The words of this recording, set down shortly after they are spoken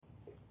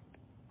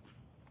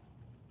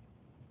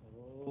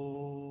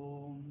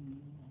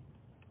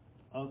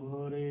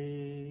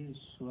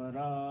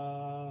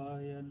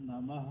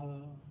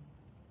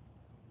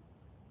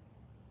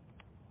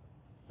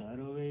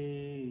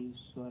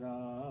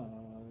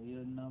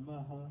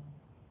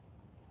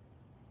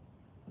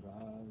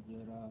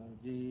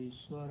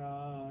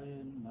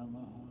Ishwaraya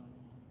Namaha.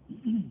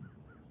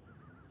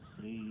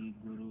 Sri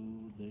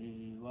Guru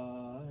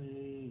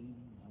Devaya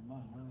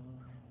Namaha.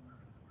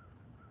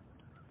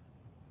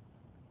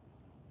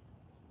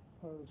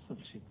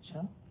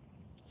 Shiksha,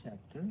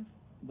 chapter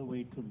The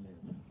Way to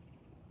Live.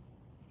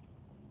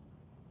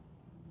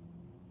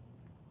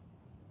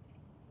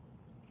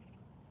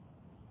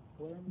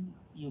 When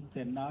you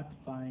cannot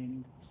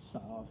find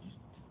soft,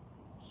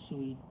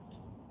 sweet,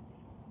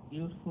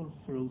 beautiful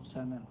fruits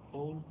on an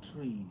old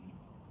tree,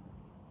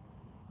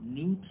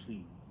 new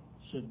tree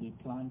should be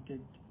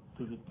planted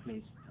to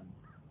replace them.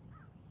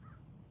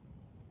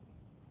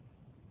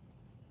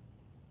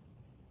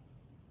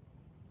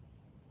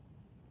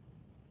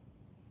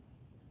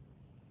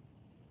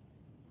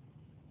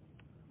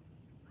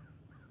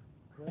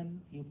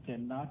 When you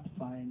cannot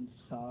find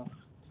soft,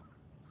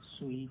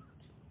 sweet,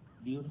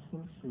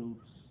 beautiful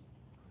fruits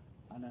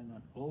on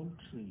an old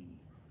tree,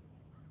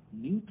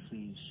 new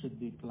trees should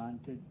be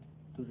planted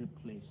to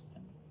replace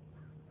them.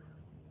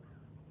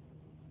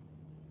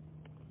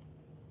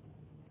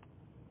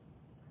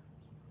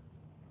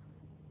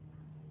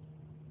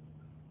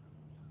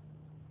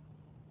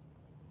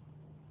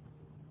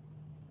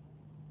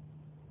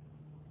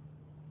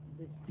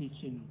 This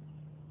teaching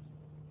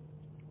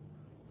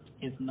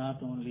is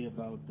not only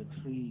about the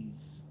trees,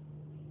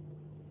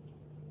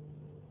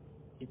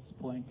 it's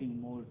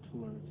pointing more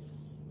towards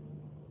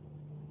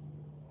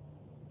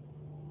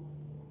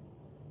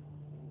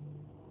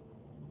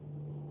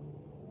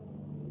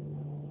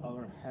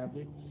our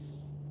habits,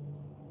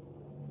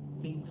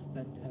 things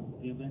that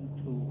have given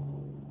to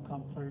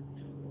comfort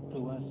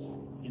to us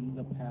in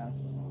the past,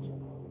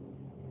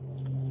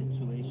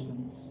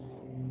 situations,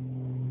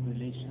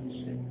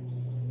 relationships,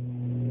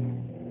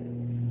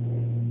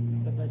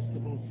 the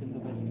vegetables in the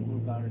vegetable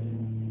garden,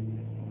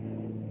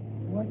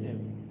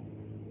 whatever.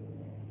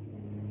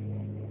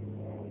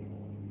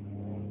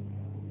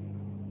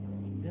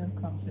 There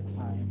comes a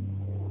time,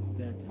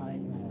 their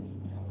time has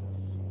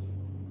passed.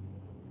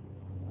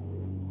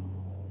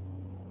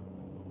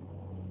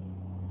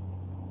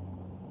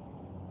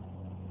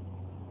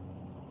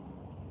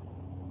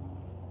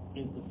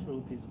 If the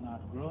fruit is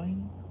not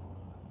growing,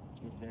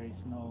 if there is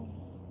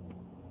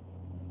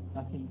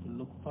nothing to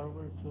look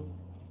forward to,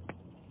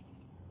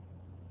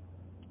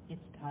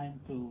 it's time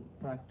to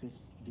practice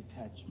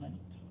detachment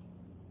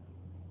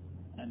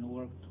and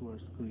work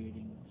towards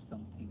creating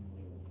something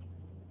new.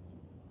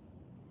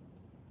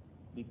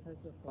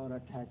 Because of our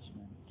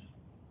attachment,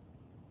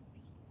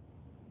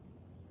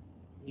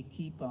 we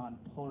keep on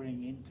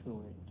pouring into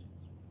it,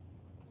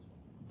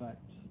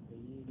 but the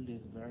yield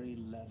is very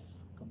less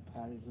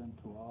comparison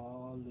to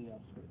all the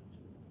effort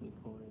we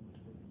pour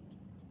into it.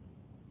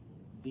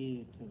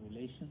 Be it a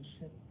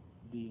relationship,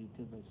 be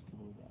it a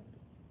vegetable garden.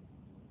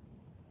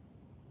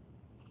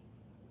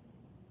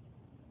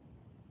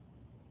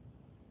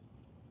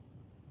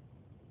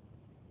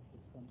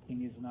 If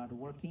something is not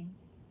working,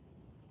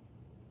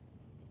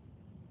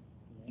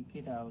 yank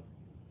it out,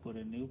 put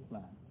a new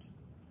plant.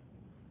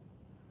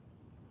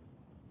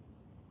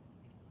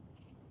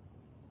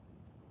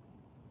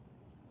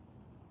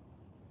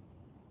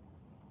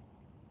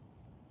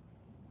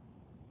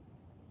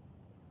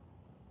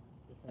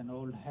 If an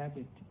old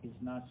habit is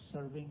not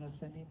serving us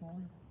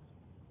anymore,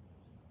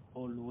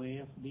 old way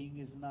of being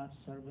is not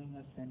serving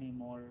us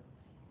anymore,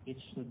 it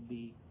should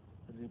be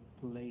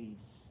replaced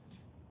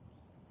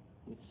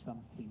with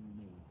something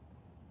new.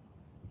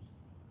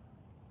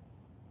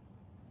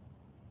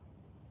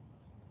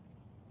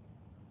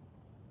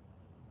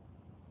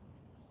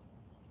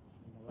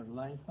 In our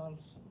life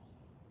also,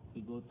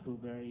 we go through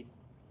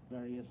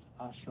various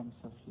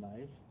ashrams of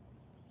life,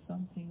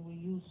 something we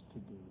used to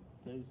do.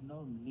 There is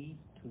no need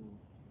to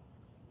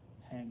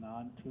hang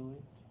on to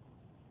it.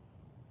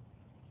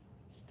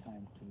 It's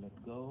time to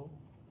let go,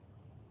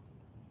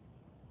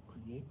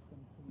 create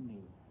something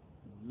new,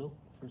 look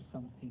for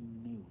something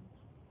new.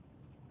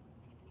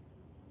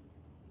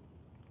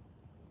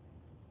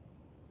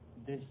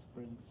 This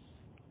brings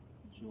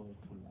joy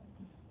to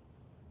life.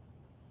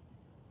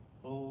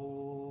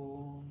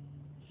 Om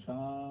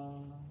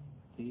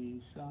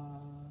Shanti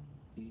Shanti.